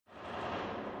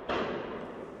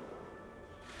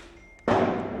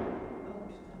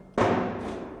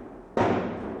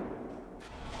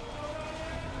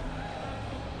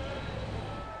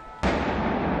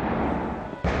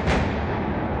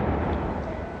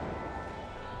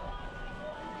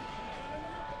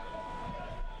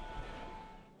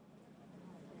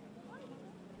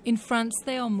In France,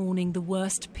 they are mourning the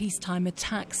worst peacetime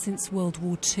attack since World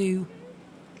War II.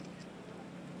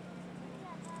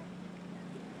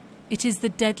 It is the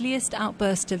deadliest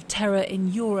outburst of terror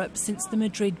in Europe since the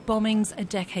Madrid bombings a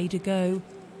decade ago.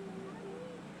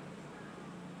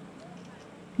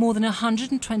 More than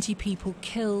 120 people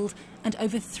killed and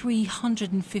over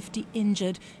 350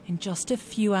 injured in just a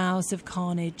few hours of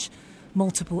carnage.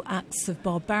 Multiple acts of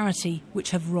barbarity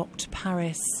which have rocked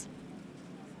Paris.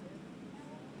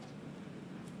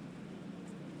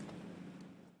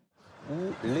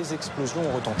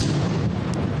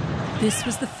 This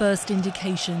was the first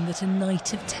indication that a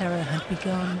night of terror had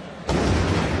begun.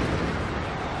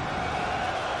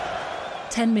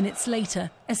 10 minutes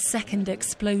later, a second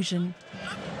explosion.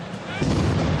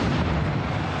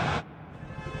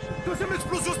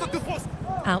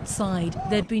 Outside,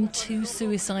 there'd been 2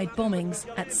 suicide bombings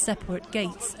at separate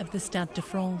gates of the Stade de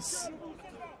France.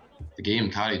 The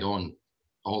game carried on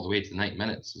all the way to the 90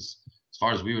 minutes. As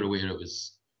far as we were aware, it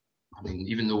was, I mean,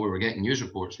 even though we were getting news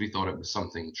reports, we thought it was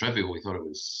something trivial. We thought it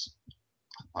was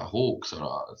a hoax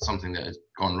or something that had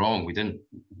gone wrong. We didn't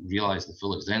realise the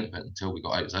full extent of it until we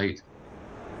got outside.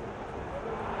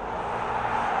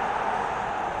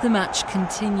 The match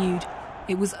continued.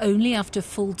 It was only after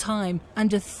full time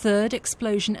and a third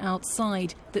explosion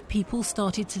outside that people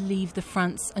started to leave the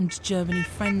France and Germany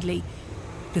friendly.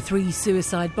 The 3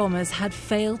 suicide bombers had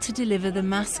failed to deliver the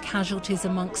mass casualties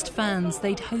amongst fans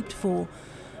they'd hoped for.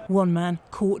 One man,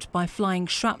 caught by flying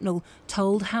shrapnel,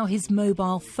 told how his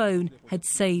mobile phone had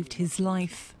saved his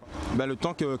life.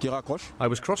 I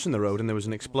was crossing the road and there was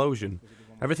an explosion.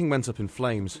 Everything went up in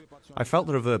flames. I felt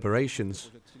the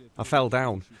reverberations. I fell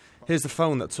down. Here's the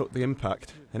phone that took the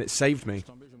impact, and it saved me.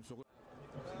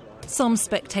 Some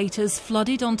spectators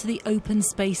flooded onto the open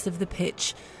space of the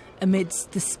pitch,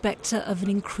 amidst the spectre of an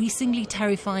increasingly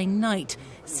terrifying night,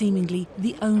 seemingly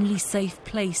the only safe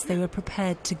place they were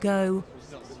prepared to go.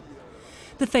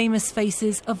 The famous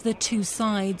faces of the 2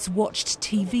 sides watched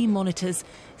TV monitors,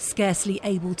 scarcely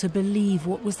able to believe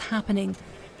what was happening.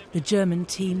 The German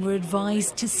team were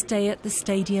advised to stay at the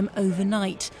stadium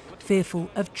overnight, fearful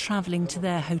of travelling to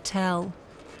their hotel.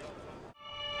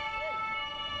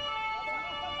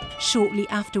 Shortly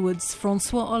afterwards,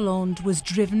 François Hollande was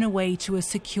driven away to a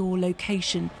secure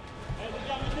location.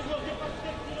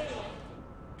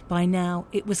 By now,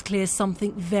 it was clear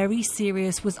something very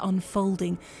serious was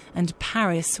unfolding, and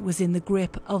Paris was in the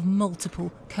grip of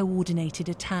multiple coordinated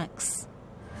attacks.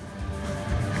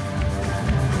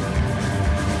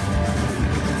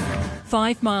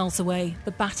 Five miles away,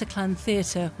 the Bataclan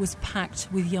Theatre was packed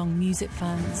with young music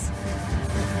fans.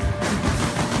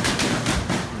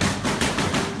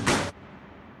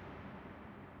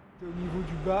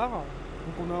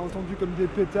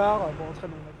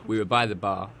 We were by the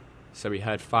bar, so we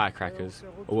heard firecrackers,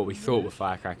 or what we thought were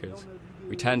firecrackers.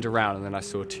 We turned around and then I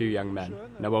saw 2 young men,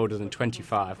 no older than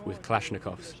 25, with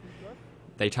Kalashnikovs.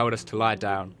 They told us to lie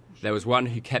down. There was one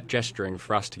who kept gesturing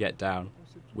for us to get down.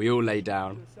 We all lay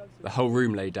down. The whole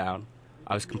room lay down.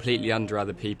 I was completely under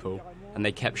other people, and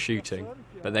they kept shooting,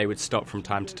 but they would stop from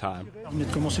time to time.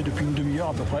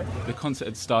 The concert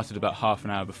had started about half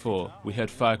an hour before. We heard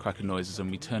firecracker noises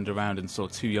and we turned around and saw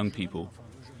 2 young people.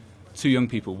 2 young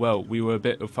people, well, we were a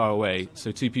bit far away,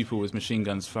 so 2 people with machine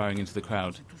guns firing into the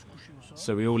crowd.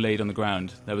 So we all laid on the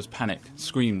ground. There was panic,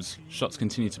 screams, shots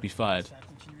continued to be fired.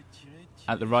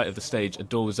 At the right of the stage, a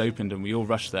door was opened and we all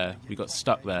rushed there. We got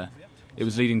stuck there. It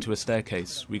was leading to a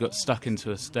staircase. We got stuck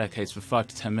into a staircase for 5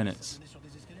 to 10 minutes.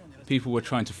 People were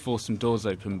trying to force some doors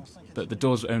open, but the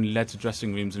doors only led to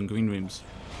dressing rooms and green rooms.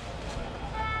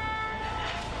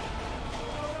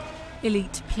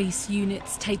 Elite police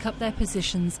units take up their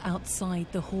positions outside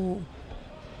the hall.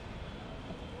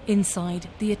 Inside,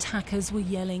 the attackers were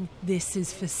yelling, "This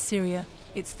is for Syria.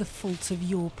 It's the fault of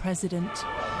your president."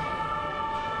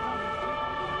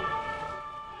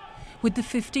 With the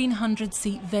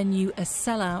 1,500-seat venue a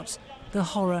sellout, the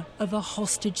horror of a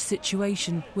hostage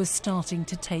situation was starting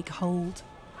to take hold.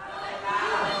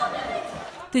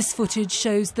 This footage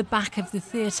shows the back of the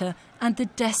theatre and the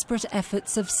desperate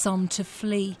efforts of some to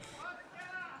flee,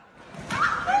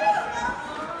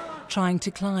 trying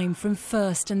to climb from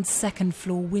first and second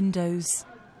floor windows.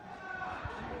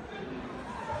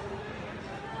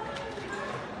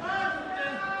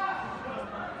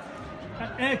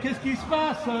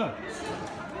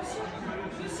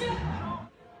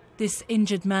 This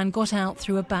injured man got out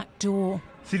through a back door.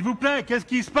 S'il vous plaît, qu'est-ce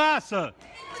qui se passe?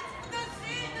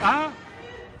 Hein?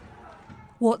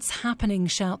 What's happening?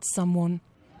 Shouts someone.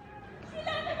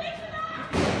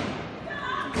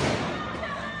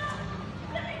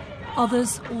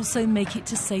 Others also make it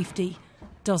to safety.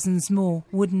 Dozens more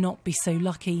would not be so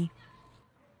lucky.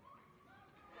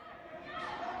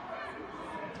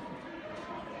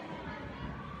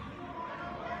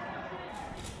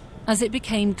 As it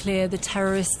became clear the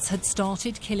terrorists had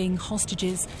started killing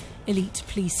hostages, elite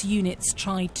police units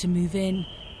tried to move in.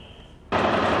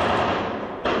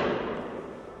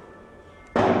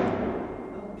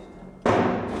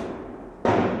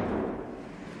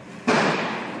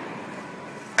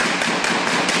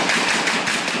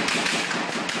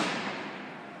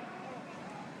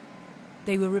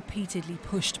 They were repeatedly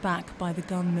pushed back by the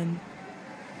gunmen.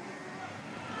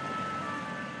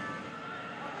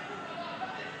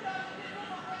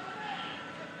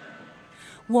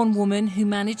 One woman who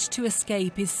managed to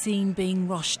escape is seen being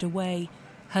rushed away,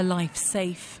 her life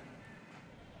safe.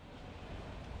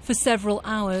 For several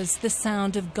hours, the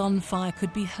sound of gunfire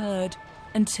could be heard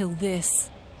until this.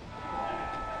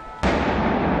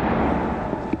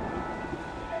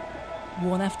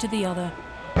 One after the other,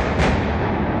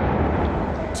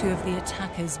 two of the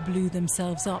attackers blew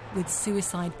themselves up with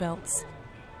suicide belts.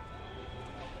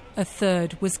 A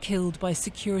third was killed by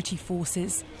security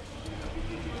forces.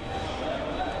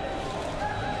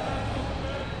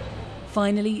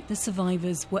 Finally, the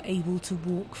survivors were able to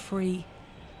walk free.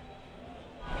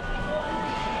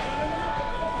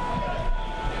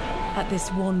 At this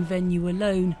one venue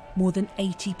alone, more than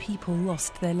 80 people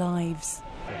lost their lives.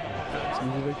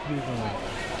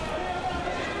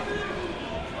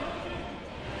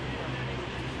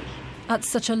 At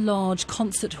such a large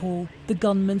concert hall, the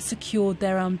gunmen secured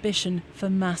their ambition for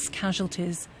mass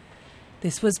casualties.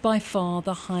 This was by far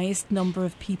the highest number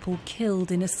of people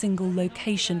killed in a single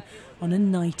location on a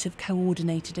night of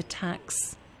coordinated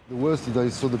attacks. The worst is I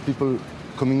saw the people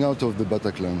coming out of the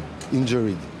Bataclan,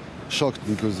 injured, shocked,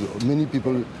 because many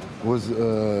people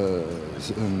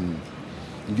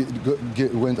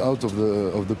went out of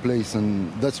the place,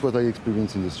 and that's what I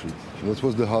experienced in the street. That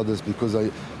was the hardest, because I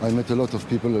met a lot of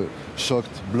people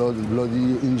shocked,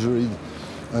 bloody, injured.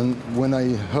 And when I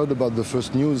heard about the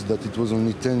first news that it was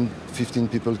only 10, 15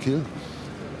 people killed,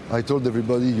 I told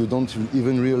everybody, you don't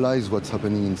even realize what's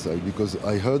happening inside, because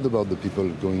I heard about the people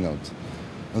going out.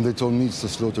 And they told me it's a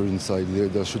slaughter inside,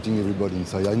 they're shooting everybody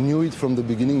inside. I knew it from the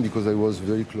beginning because I was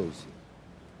very close.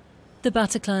 The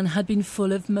Bataclan had been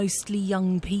full of mostly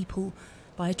young people.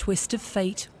 By a twist of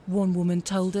fate, one woman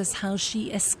told us how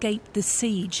she escaped the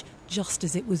siege just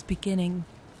as it was beginning.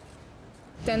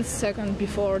 10 seconds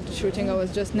before the shooting, I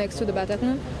was just next to the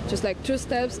Bataclan, just like 2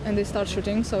 steps, and they start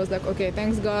shooting. So I was like, okay,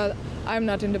 thanks God, I'm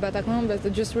not in the Bataclan, but I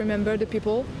just remember the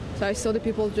people. So I saw the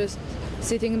people just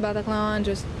sitting in Bataclan,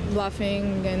 just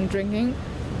laughing and drinking.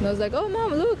 And I was like, oh,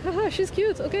 Mom, look, haha, she's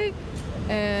cute, okay.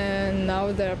 And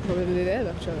now they're probably dead,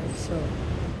 actually, so.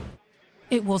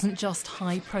 It wasn't just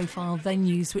high-profile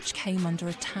venues which came under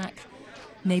attack.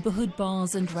 Neighbourhood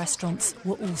bars and restaurants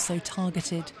were also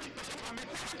targeted.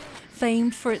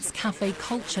 Famed for its cafe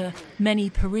culture, many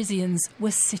Parisians were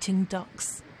sitting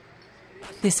ducks.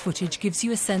 This footage gives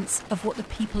you a sense of what the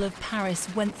people of Paris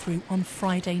went through on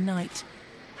Friday night,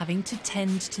 having to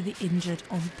tend to the injured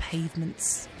on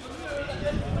pavements.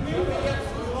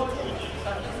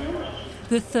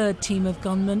 The third team of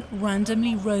gunmen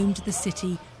randomly roamed the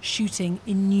city, shooting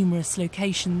in numerous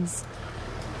locations.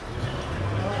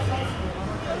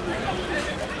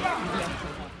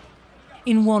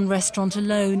 In one restaurant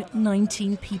alone,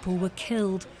 19 people were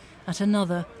killed. At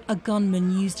another, a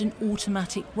gunman used an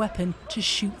automatic weapon to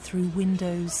shoot through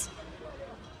windows.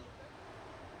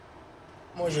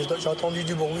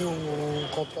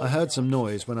 I heard some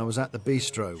noise when I was at the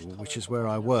bistro, which is where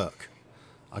I work.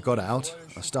 I got out,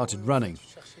 I started running.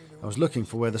 I was looking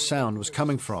for where the sound was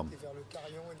coming from.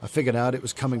 I figured out it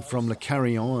was coming from Le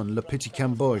Carillon and Le Petit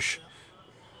Cambodge.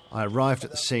 I arrived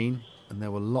at the scene, and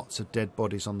there were lots of dead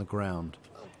bodies on the ground.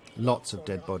 Lots of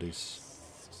dead bodies.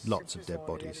 Lots of dead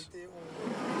bodies.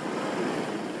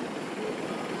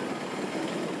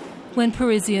 When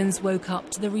Parisians woke up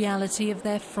to the reality of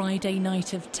their Friday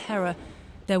night of terror,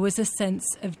 there was a sense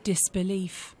of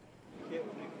disbelief.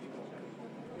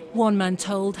 One man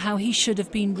told how he should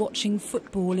have been watching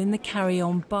football in the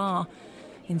Carillon bar.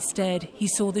 Instead, he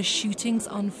saw the shootings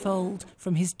unfold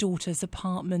from his daughter's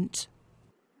apartment.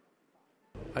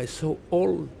 I saw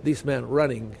all these men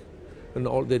running in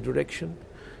all the direction,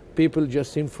 people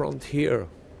just in front here,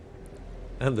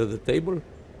 under the table,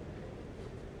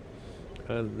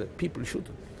 and the people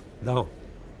shooting down.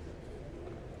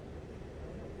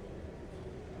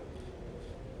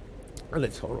 And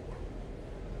it's horrible.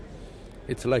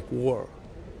 It's like war.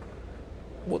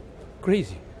 What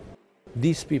crazy.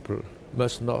 These people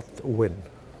must not win.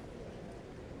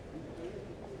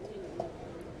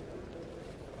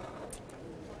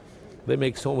 They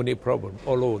make so many problems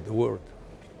all over the world.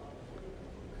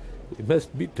 We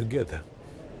must be together.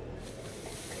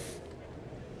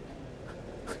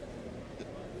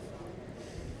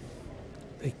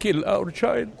 They kill our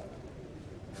child.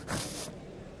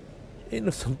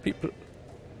 Innocent people.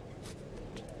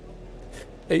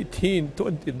 18,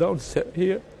 20 down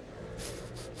here.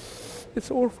 It's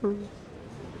awful.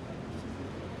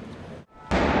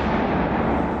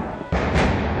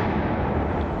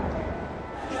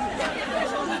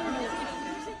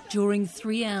 During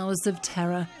 3 hours of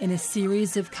terror in a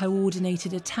series of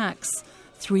coordinated attacks,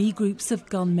 3 groups of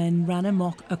gunmen ran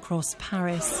amok across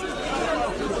Paris.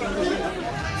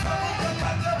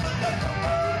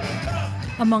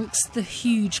 Amongst the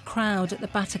huge crowd at the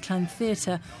Bataclan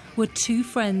Theatre were 2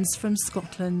 friends from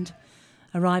Scotland.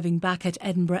 Arriving back at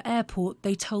Edinburgh Airport,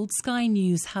 they told Sky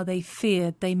News how they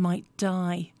feared they might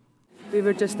die. We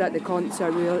were just at the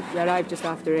concert. We arrived just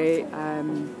after 8.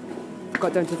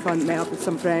 Got down to the front, met up with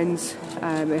some friends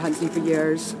we hadn't seen for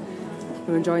years.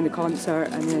 We were enjoying the concert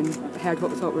and then heard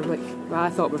what we thought were I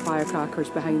thought were firecrackers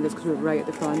behind us because we were right at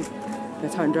the front. And I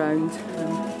turned around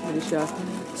and Alicia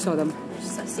saw them.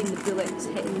 I seen the bullets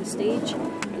hitting the stage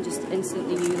and just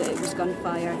instantly knew that it was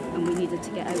gunfire and we needed to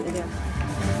get out of there.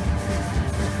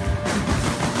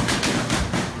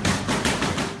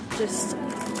 Just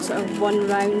sort of one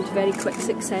round, very quick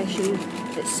succession.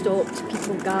 It stopped,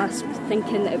 people gasped,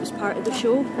 thinking that it was part of the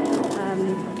show.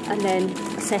 And then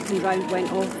a second round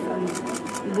went off and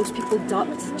most people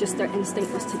ducked, just their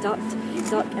instinct was to duck.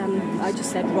 I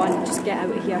just said run, just get out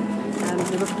of here.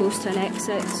 We were close to an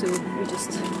exit, so we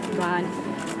just ran.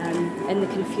 In the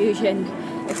confusion,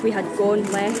 if we had gone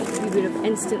left, we would have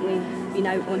instantly been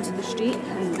out onto the street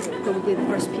and probably the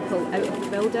first people out of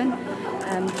the building.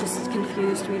 Just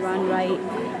confused, we ran right.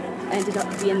 Ended up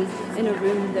being in a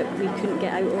room that we couldn't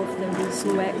get out of. There was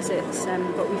no exits,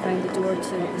 but we found the door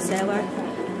to the cellar,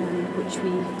 which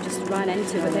we just ran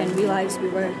into, but then realised we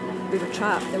were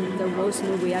trapped. There was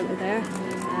no way out of there.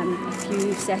 A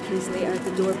few seconds later,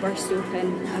 the door burst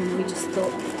open, and we just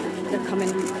thought, they're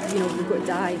coming, we've got to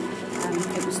die.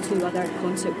 It was 2 other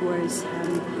concert goers,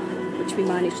 which we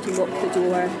managed to lock the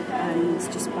door and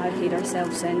just barricade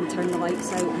ourselves in, turn the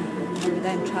lights out, and we were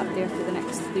then trapped there for the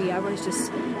next 3 hours,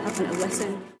 just having to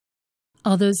listen.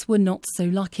 Others were not so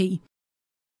lucky.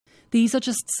 These are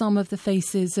just some of the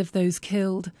faces of those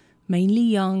killed, mainly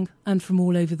young and from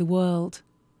all over the world.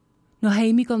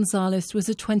 Nohemi Gonzalez was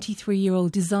a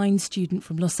 23-year-old design student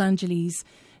from Los Angeles.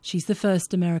 She's the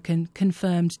first American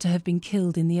confirmed to have been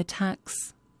killed in the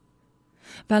attacks.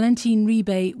 Valentine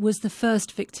Ribet was the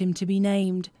first victim to be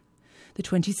named. The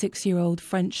 26-year-old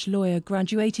French lawyer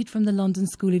graduated from the London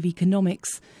School of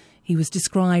Economics. He was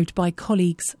described by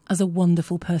colleagues as a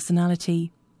wonderful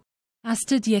personality.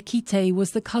 Asta Diakite was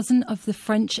the cousin of the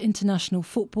French international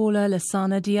footballer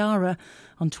Lassana Diarra.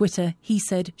 On Twitter, he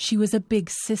said she was a big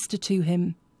sister to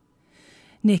him.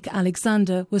 Nick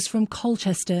Alexander was from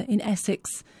Colchester in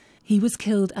Essex. He was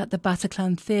killed at the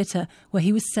Bataclan Theatre, where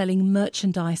he was selling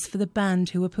merchandise for the band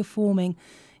who were performing.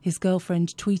 His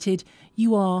girlfriend tweeted,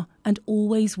 "You are and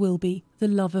always will be the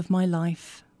love of my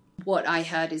life." What I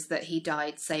heard is that he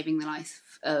died saving the life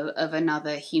of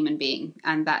another human being.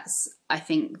 And that's, I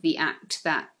think, the act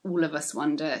that all of us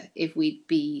wonder if we'd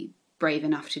be brave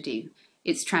enough to do.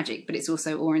 It's tragic, but it's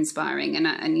also awe-inspiring. And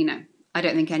I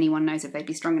don't think anyone knows if they'd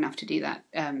be strong enough to do that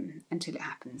until it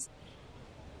happens.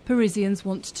 Parisians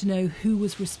want to know who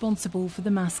was responsible for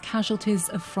the mass casualties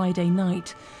of Friday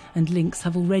night, and links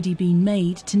have already been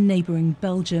made to neighbouring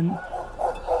Belgium.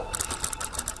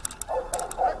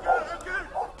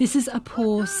 This is a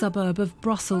poor suburb of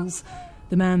Brussels.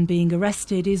 The man being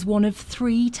arrested is one of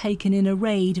 3 taken in a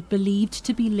raid believed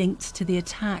to be linked to the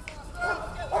attack.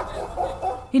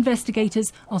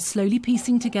 Investigators are slowly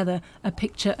piecing together a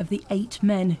picture of the 8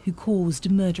 men who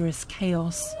caused murderous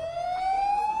chaos.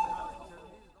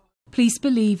 Police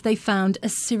believe they found a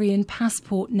Syrian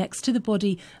passport next to the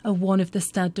body of one of the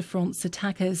Stade de France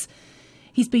attackers.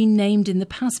 He's been named in the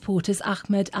passport as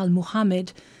Ahmed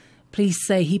al-Muhammad. Police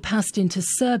say he passed into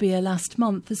Serbia last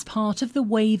month as part of the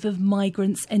wave of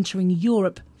migrants entering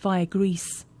Europe via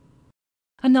Greece.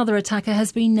 Another attacker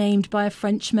has been named by a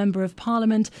French Member of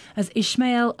Parliament as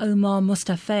Ismail Omar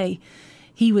Mustafa.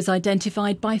 He was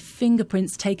identified by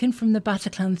fingerprints taken from the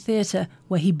Bataclan Theatre,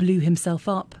 where he blew himself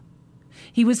up.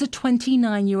 He was a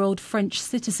 29-year-old French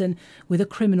citizen with a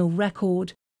criminal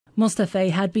record. Mustafa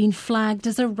had been flagged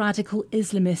as a radical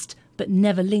Islamist, but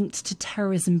never linked to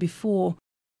terrorism before.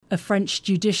 A French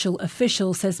judicial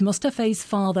official says Mustafa's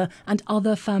father and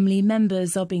other family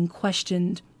members are being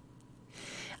questioned.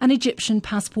 An Egyptian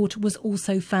passport was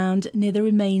also found near the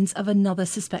remains of another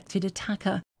suspected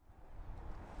attacker.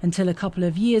 Until a couple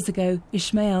of years ago,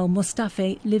 Ismaël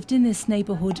Mostafe lived in this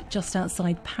neighbourhood just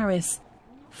outside Paris.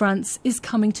 France is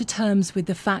coming to terms with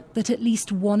the fact that at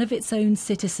least one of its own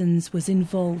citizens was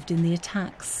involved in the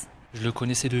attacks.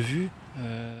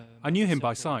 I knew him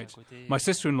by sight. My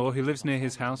sister-in-law, who lives near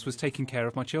his house, was taking care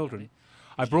of my children.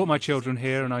 I brought my children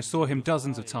here and I saw him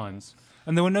dozens of times.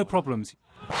 And there were no problems.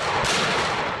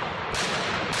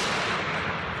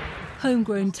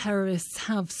 Homegrown terrorists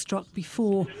have struck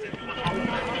before.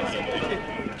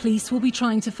 Police will be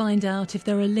trying to find out if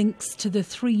there are links to the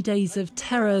 3 days of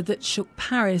terror that shook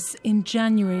Paris in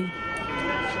January.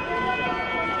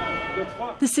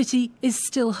 The city is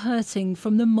still hurting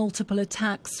from the multiple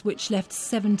attacks which left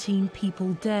 17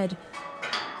 people dead.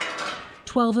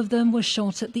 12 of them were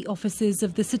shot at the offices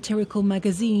of the satirical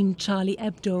magazine Charlie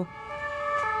Hebdo.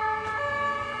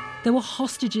 There were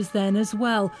hostages then as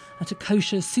well at a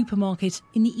kosher supermarket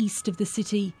in the east of the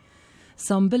city.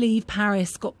 Some believe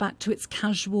Paris got back to its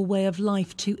casual way of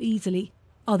life too easily.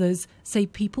 Others say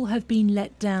people have been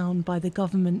let down by the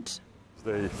government.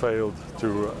 They failed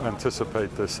to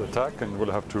anticipate this attack and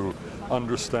will have to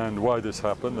understand why this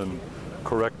happened and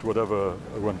correct whatever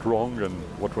went wrong, and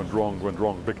what went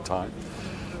wrong big time.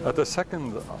 The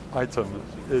second item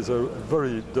is a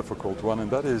very difficult one, and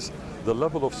that is the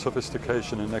level of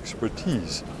sophistication and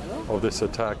expertise of this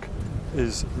attack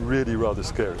is really rather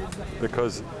scary,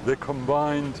 because they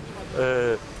combined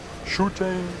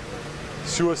shooting,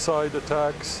 suicide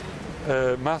attacks,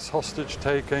 mass hostage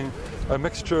taking, a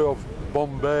mixture of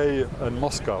Bombay and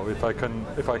Moscow, if I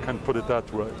can put it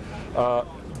that way.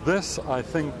 This, I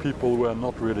think, people were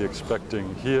not really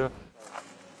expecting here.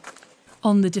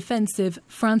 On the defensive,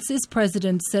 France's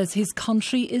president says his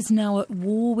country is now at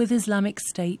war with Islamic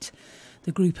State.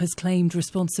 The group has claimed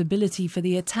responsibility for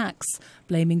the attacks,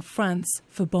 blaming France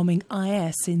for bombing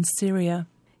IS in Syria.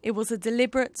 It was a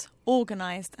deliberate,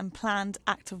 organised and planned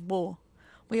act of war.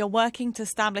 We are working to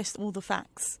establish all the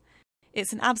facts.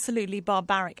 It's an absolutely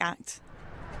barbaric act.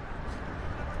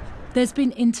 There's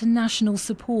been international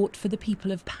support for the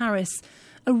people of Paris,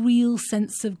 a real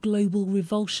sense of global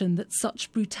revulsion that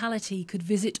such brutality could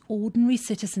visit ordinary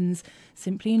citizens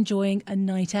simply enjoying a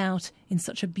night out in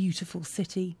such a beautiful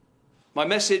city. My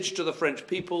message to the French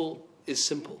people is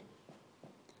simple.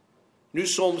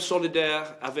 Nous sommes solidaires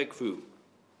avec vous.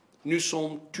 Nous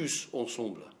sommes tous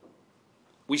ensemble.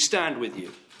 We stand with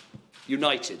you,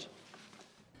 united.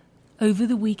 Over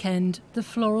the weekend, the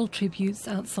floral tributes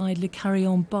outside Le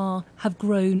Carillon Bar have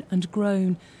grown and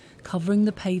grown, covering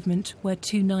the pavement where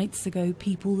 2 nights ago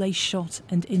people lay shot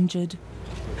and injured.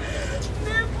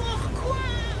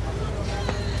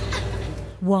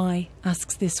 Why,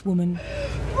 asks this woman.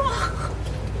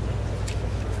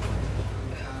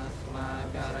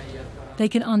 They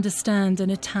can understand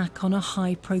an attack on a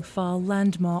high-profile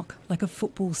landmark like a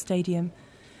football stadium,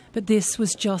 but this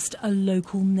was just a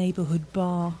local neighbourhood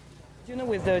bar. You know,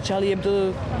 with the Charlie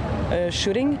Hebdo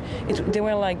shooting, they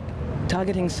were like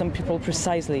targeting some people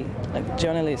precisely, like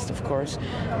journalists, of course.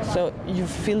 So you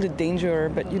feel the danger,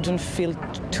 but you don't feel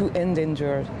too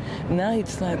endangered. Now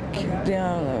it's like they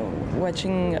are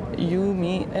watching you,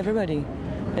 me, everybody.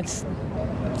 It's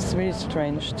really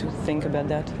strange to think about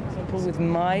that. For example, with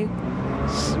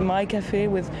my cafe,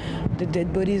 with the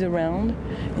dead bodies around,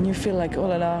 and you feel like, oh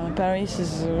la la, Paris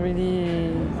is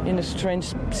really in a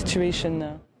strange situation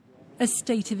now. A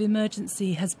state of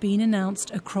emergency has been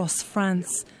announced across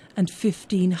France, and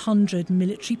 1,500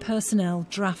 military personnel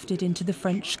drafted into the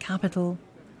French capital.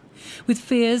 With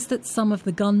fears that some of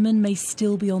the gunmen may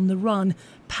still be on the run,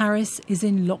 Paris is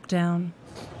in lockdown.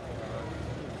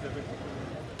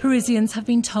 Parisians have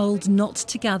been told not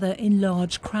to gather in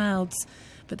large crowds,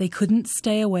 but they couldn't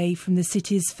stay away from the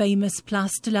city's famous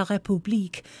Place de la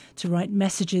République to write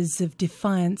messages of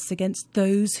defiance against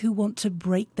those who want to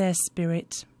break their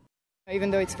spirit. Even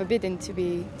though it's forbidden to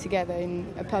be together in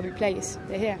a public place,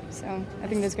 they're here, so I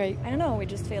think that's great. I don't know, we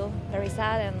just feel very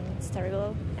sad and it's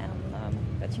terrible,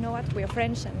 but you know what, we are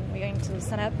French and we're going to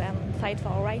stand up and fight for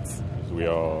our rights. We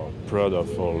are proud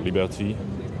of our liberty,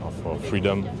 of our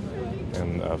freedom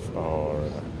and of our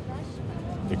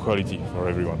equality for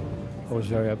everyone. I was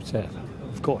very upset,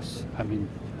 of course. I mean,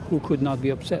 who could not be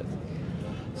upset?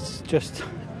 It's just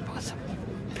impossible.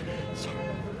 Sorry.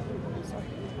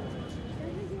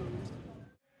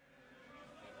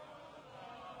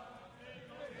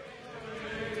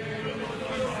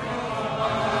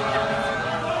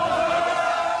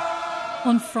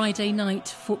 On Friday night,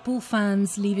 football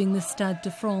fans leaving the Stade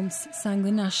de France sang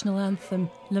the national anthem,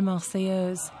 La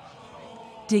Marseillaise.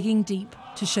 digging deep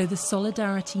to show the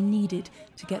solidarity needed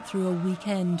to get through a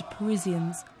weekend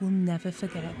Parisians will never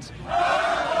forget.